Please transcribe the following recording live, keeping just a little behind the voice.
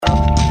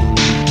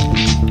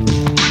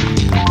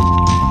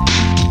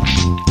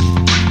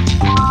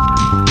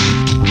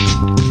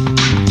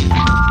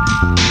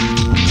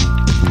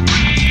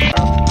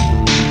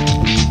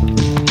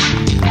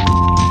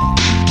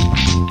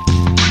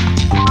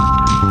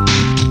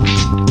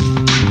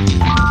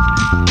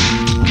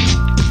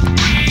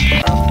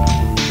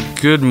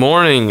Good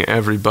morning,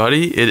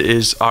 everybody. It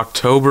is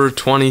October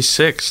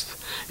 26th.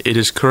 It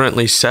is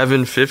currently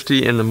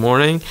 7:50 in the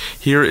morning.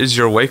 Here is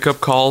your wake-up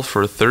call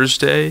for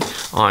Thursday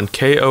on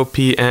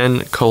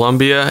KOPN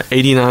Columbia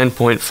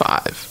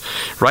 89.5.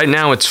 Right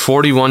now it's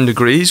 41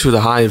 degrees with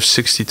a high of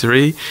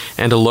 63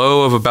 and a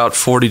low of about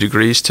 40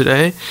 degrees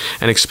today.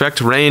 And expect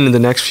rain in the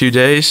next few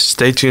days.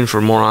 Stay tuned for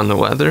more on the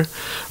weather.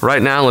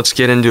 Right now let's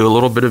get into a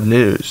little bit of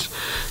news.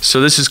 So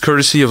this is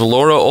courtesy of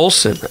Laura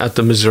Olson at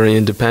the Missouri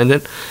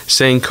Independent,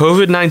 saying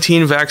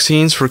COVID-19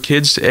 vaccines for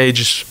kids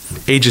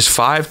ages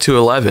 5 to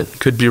 11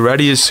 could be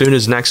ready as soon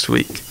as next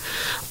week.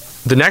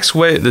 The next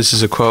wave, this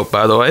is a quote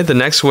by the way, the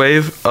next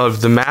wave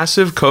of the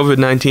massive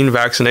COVID-19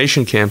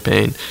 vaccination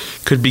campaign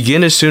could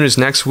begin as soon as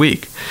next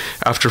week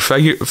after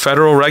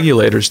federal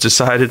regulators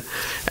decide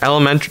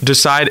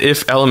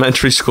if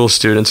elementary school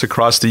students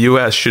across the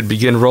U.S. should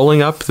begin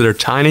rolling up their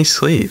tiny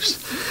sleeves.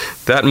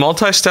 That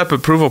multi-step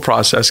approval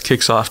process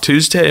kicks off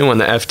Tuesday when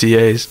the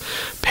FDA's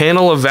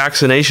panel of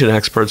vaccination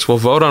experts will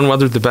vote on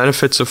whether the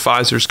benefits of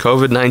Pfizer's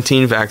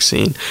COVID-19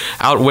 vaccine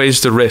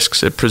outweighs the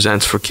risks it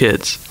presents for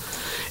kids.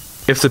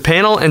 If the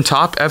panel and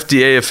top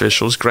FDA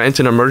officials grant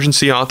an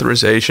emergency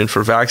authorization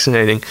for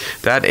vaccinating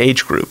that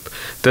age group,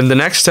 then the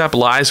next step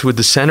lies with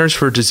the Centers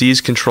for Disease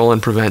Control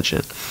and Prevention.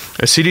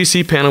 A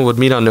CDC panel would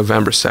meet on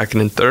November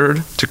 2nd and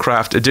 3rd to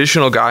craft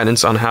additional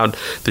guidance on how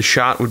the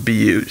shot would be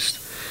used.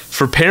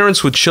 For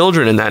parents with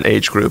children in that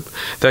age group,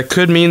 that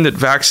could mean that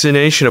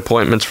vaccination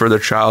appointments for their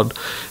child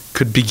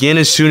could begin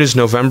as soon as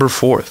November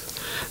 4th.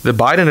 The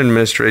Biden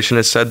administration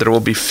has said there will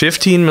be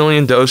 15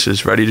 million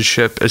doses ready to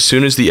ship as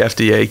soon as the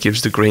FDA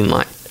gives the green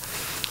light.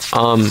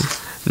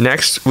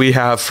 Next, we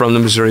have from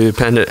the Missouri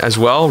Independent as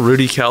well,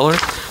 Rudy Keller.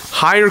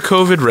 Higher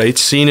COVID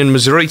rates seen in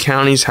Missouri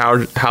counties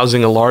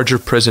housing a larger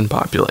prison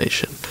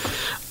population.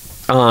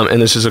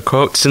 And this is a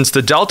quote, since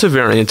the Delta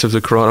variant of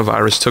the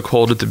coronavirus took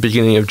hold at the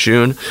beginning of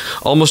June,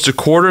 almost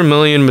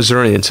 250,000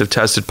 Missourians have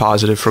tested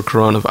positive for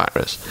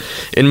coronavirus.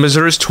 In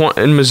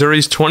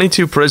Missouri's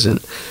 22 prison,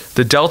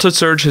 the Delta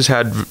surge has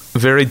had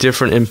very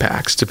different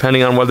impacts,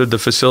 depending on whether the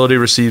facility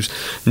receives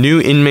new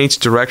inmates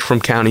direct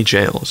from county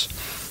jails.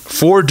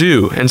 4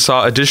 do, and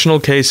saw additional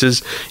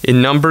cases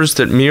in numbers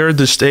that mirrored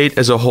the state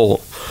as a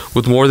whole,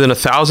 with more than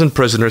 1,000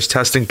 prisoners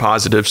testing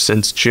positive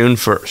since June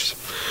 1st.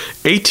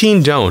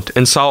 18 don't,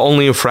 and saw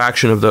only a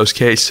fraction of those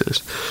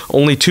cases,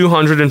 only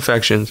 200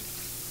 infections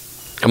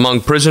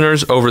among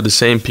prisoners over the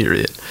same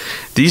period.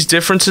 These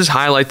differences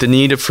highlight the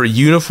need for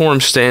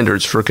uniform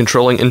standards for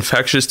controlling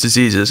infectious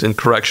diseases in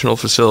correctional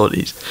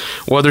facilities,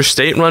 whether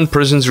state-run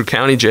prisons or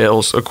county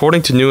jails,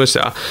 according to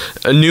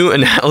a new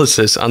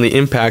analysis on the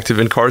impact of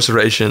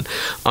incarceration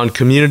on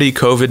community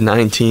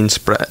COVID-19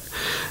 spread.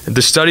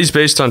 The studies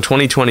based on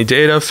 2020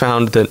 data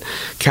found that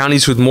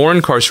counties with more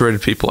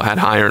incarcerated people had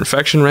higher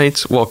infection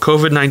rates, while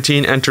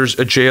COVID-19 enters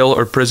a jail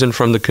or prison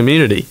from the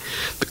community.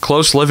 The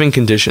close living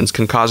conditions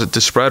can cause it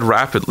to spread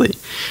rapidly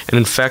and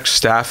infect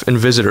staff and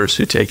visitors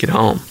who take it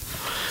home.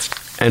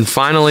 And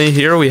finally,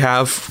 here we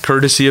have,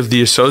 courtesy of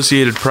the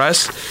Associated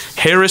Press,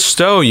 Harris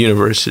Stowe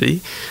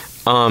University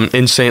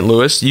in St.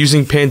 Louis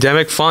using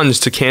pandemic funds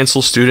to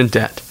cancel student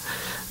debt.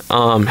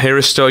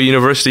 Harris Stowe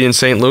University in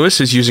St. Louis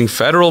is using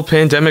federal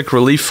pandemic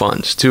relief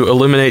funds to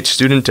eliminate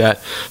student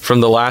debt from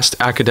the last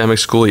academic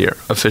school year,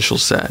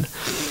 officials said.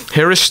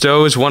 Harris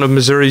Stowe is one of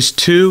Missouri's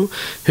 2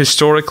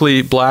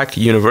 historically black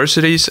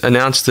universities,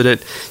 announced that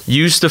it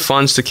used the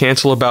funds to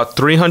cancel about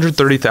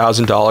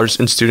 $330,000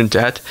 in student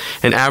debt,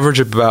 an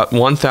average of about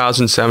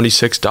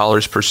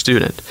 $1,076 per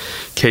student,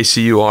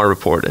 KCUR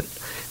reported.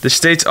 The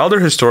state's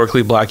other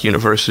historically black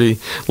university,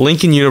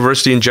 Lincoln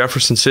University in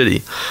Jefferson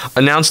City,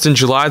 announced in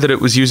July that it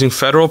was using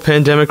federal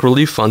pandemic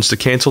relief funds to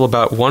cancel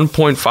about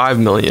 $1.5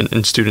 million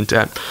in student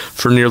debt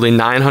for nearly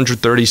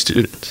 930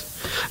 students.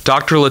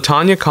 Dr.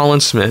 LaTanya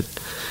Collins-Smith,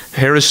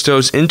 Harris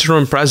Stowe's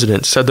interim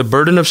president, said the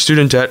burden of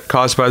student debt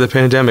caused by the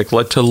pandemic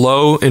led to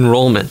low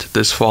enrollment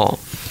this fall.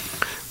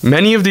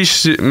 Many of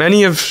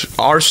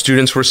our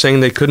students were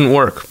saying they couldn't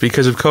work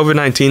because of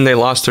COVID-19. They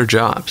lost their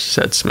jobs,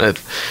 said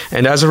Smith,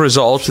 and as a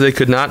result, they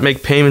could not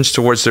make payments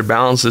towards their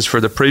balances for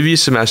the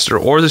previous semester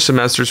or the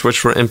semesters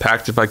which were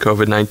impacted by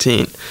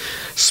COVID-19.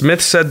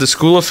 Smith said the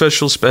school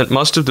officials spent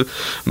most of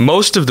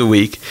the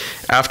week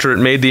after it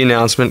made the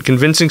announcement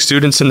convincing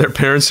students and their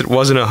parents it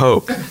wasn't a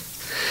hoax.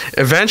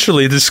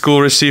 Eventually, the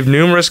school received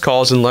numerous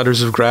calls and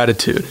letters of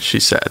gratitude, she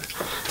said.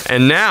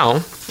 And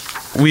now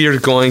we are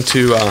going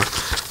to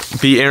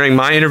be airing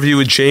my interview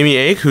with Jamie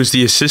Ake, who's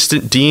the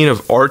Assistant Dean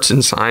of Arts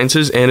and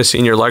Sciences and a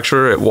Senior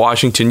Lecturer at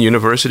Washington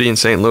University in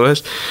St.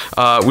 Louis.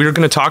 We are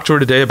going to talk to her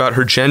today about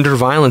her gender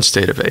violence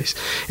database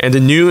and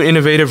the new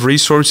innovative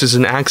resources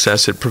and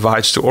access it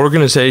provides to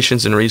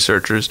organizations and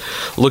researchers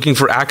looking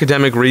for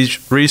academic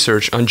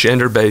research on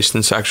gender-based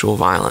and sexual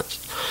violence.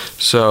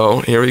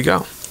 So here we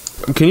go.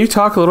 Can you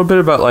talk a little bit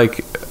about,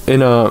 like,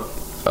 in a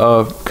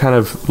kind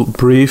of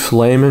brief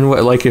layman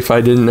way, like if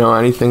I didn't know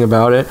anything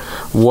about it,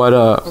 what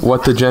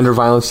the gender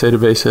violence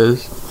database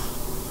is?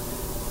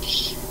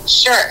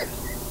 Sure.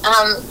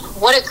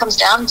 What it comes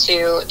down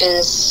to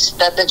is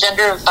that the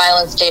gender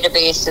violence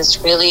database is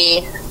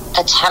really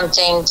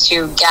attempting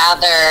to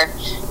gather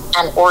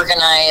and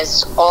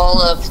organize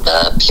all of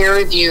the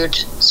peer-reviewed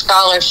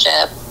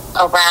scholarship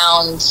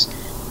around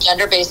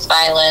gender-based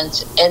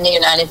violence in the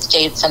United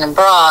States and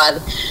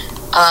abroad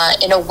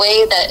in a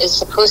way that is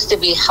supposed to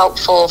be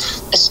helpful,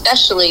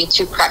 especially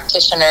to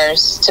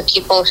practitioners, to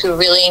people who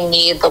really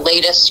need the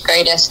latest,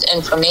 greatest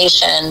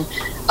information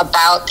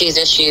about these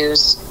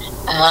issues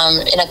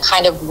in a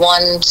kind of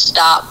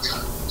one-stop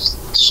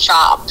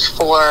shop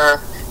for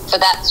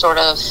that sort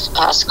of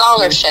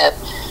scholarship,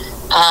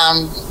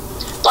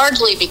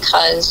 largely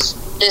because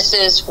this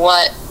is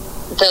what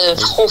the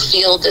whole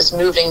field is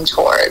moving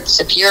towards.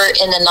 If you're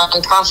in the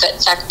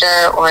nonprofit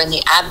sector or in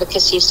the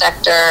advocacy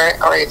sector,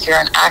 or if you're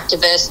an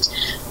activist,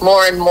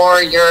 more and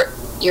more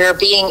you're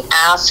being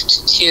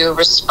asked to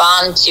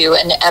respond to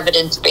an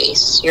evidence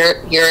base.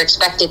 You're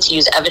expected to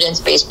use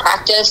evidence-based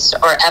practice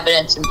or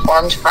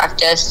evidence-informed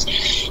practice,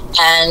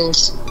 and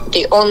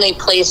the only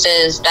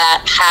places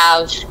that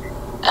have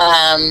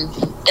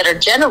that are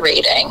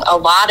generating a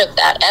lot of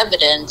that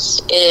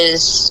evidence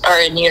are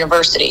in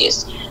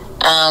universities.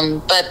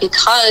 But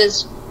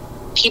because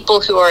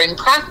people who are in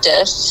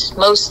practice,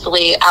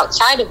 mostly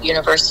outside of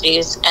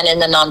universities and in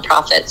the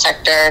nonprofit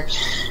sector,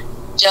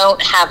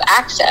 don't have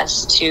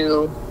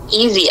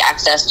easy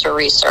access to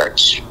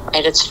research,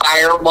 right? It's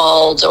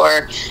firewalled,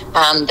 or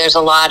there's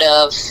a lot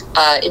of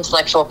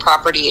intellectual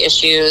property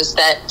issues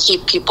that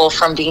keep people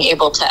from being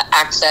able to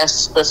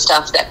access the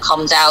stuff that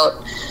comes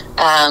out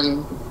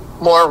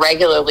more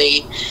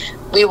regularly.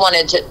 We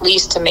wanted at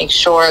least to make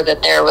sure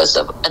that there was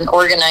an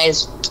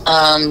organized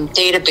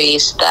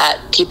database that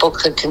people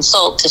could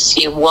consult to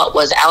see what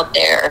was out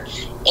there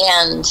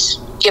and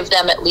give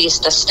them at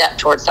least a step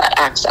towards that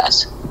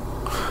access.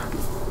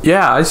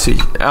 Yeah, I see.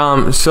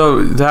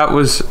 So that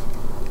was,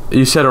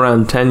 you said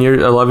around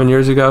 11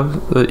 years ago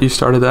that you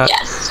started that?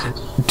 Yes.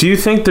 Do you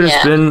think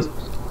there's been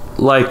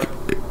like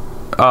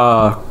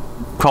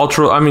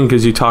cultural,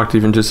 because you talked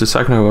even just a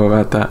second ago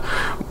about that.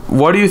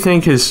 What do you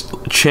think has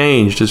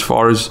changed as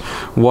far as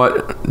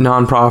what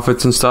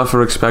nonprofits and stuff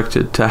are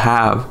expected to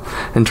have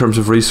in terms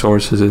of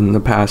resources in the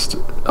past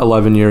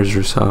 11 years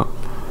or so?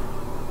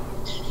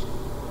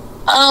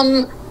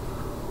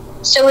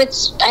 So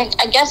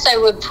I guess I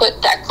would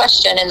put that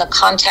question in the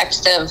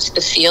context of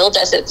the field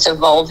as it's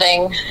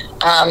evolving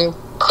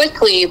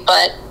quickly,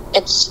 but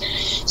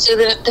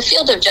the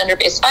field of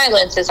gender-based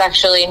violence is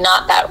actually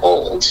not that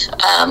old,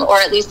 or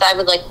at least I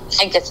would like to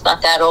think it's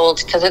not that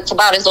old, because it's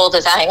about as old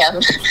as I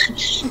am.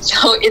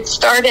 So it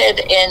started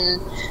in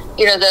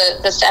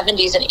the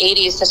 70s and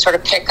 80s to sort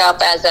of pick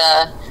up as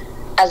a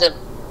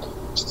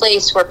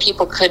place where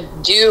people could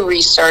do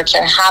research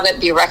and have it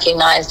be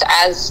recognized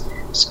as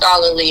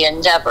scholarly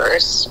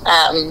endeavors.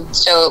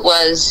 So it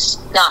was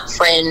not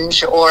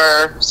fringe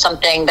or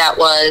something that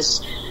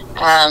was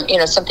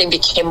something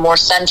became more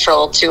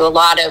central to a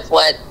lot of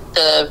what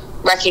the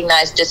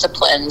recognized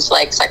disciplines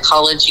like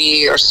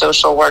psychology or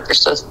social work or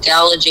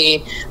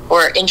sociology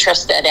were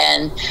interested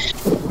in.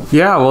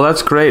 Yeah, well,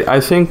 that's great. I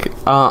think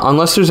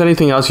unless there's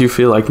anything else you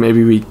feel like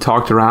maybe we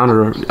talked around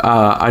or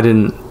I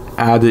didn't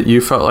add that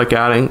you felt like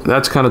adding,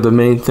 that's kind of the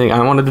main thing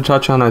I wanted to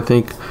touch on. I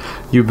think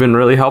you've been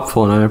really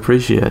helpful and I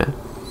appreciate it.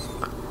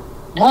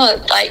 No,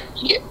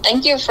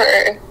 thank you for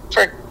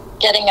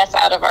getting us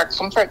out of our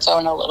comfort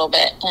zone a little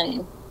bit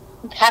and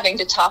having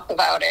to talk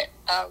about it.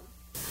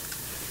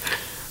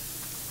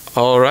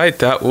 All right,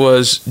 that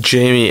was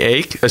Jamie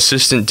Ake,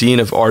 Assistant Dean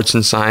of Arts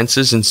and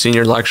Sciences and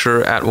Senior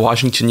Lecturer at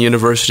Washington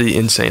University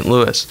in St.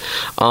 Louis.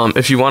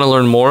 If you want to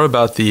learn more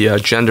about the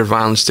Gender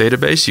Violence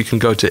Database, you can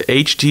go to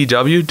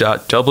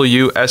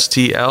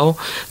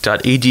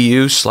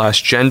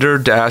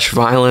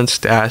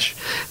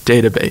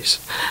hdw.wstl.edu/gender-violence-database.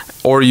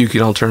 Or you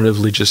can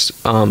alternatively just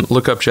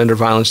look up Gender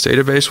Violence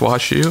Database,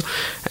 WashU,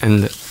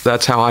 and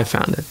that's how I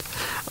found it.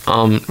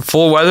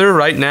 Full weather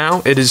right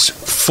now, it is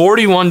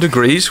 41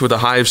 degrees with a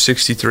high of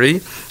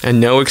 63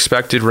 and no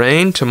expected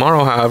rain.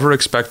 Tomorrow, however,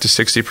 expect a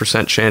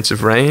 60% chance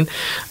of rain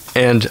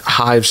and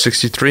high of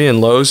 63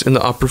 and lows in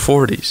the upper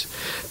 40s.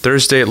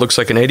 Thursday, it looks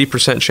like an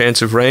 80%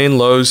 chance of rain,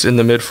 lows in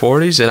the mid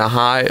 40s and a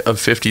high of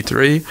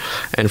 53.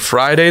 And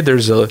Friday,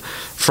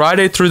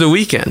 Friday through the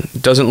weekend.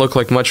 Doesn't look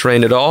like much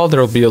rain at all.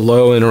 There will be a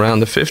low in around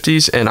the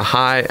 50s and a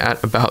high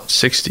at about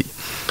 60.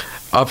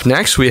 Up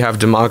next, we have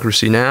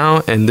Democracy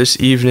Now!, and this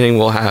evening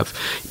we'll have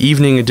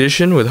Evening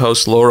Edition with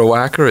host Laura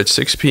Wacker at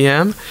 6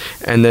 p.m.,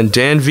 and then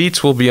Dan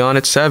Vietz will be on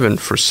at 7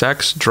 for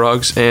Sex,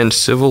 Drugs, and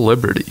Civil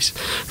Liberties.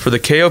 For the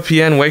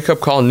KOPN Wake Up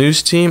Call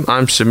News Team,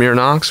 I'm Samir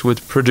Knox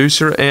with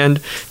producer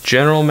and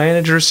general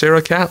manager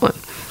Sarah Catlin.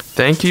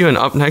 Thank you, and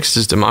up next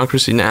is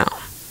Democracy Now!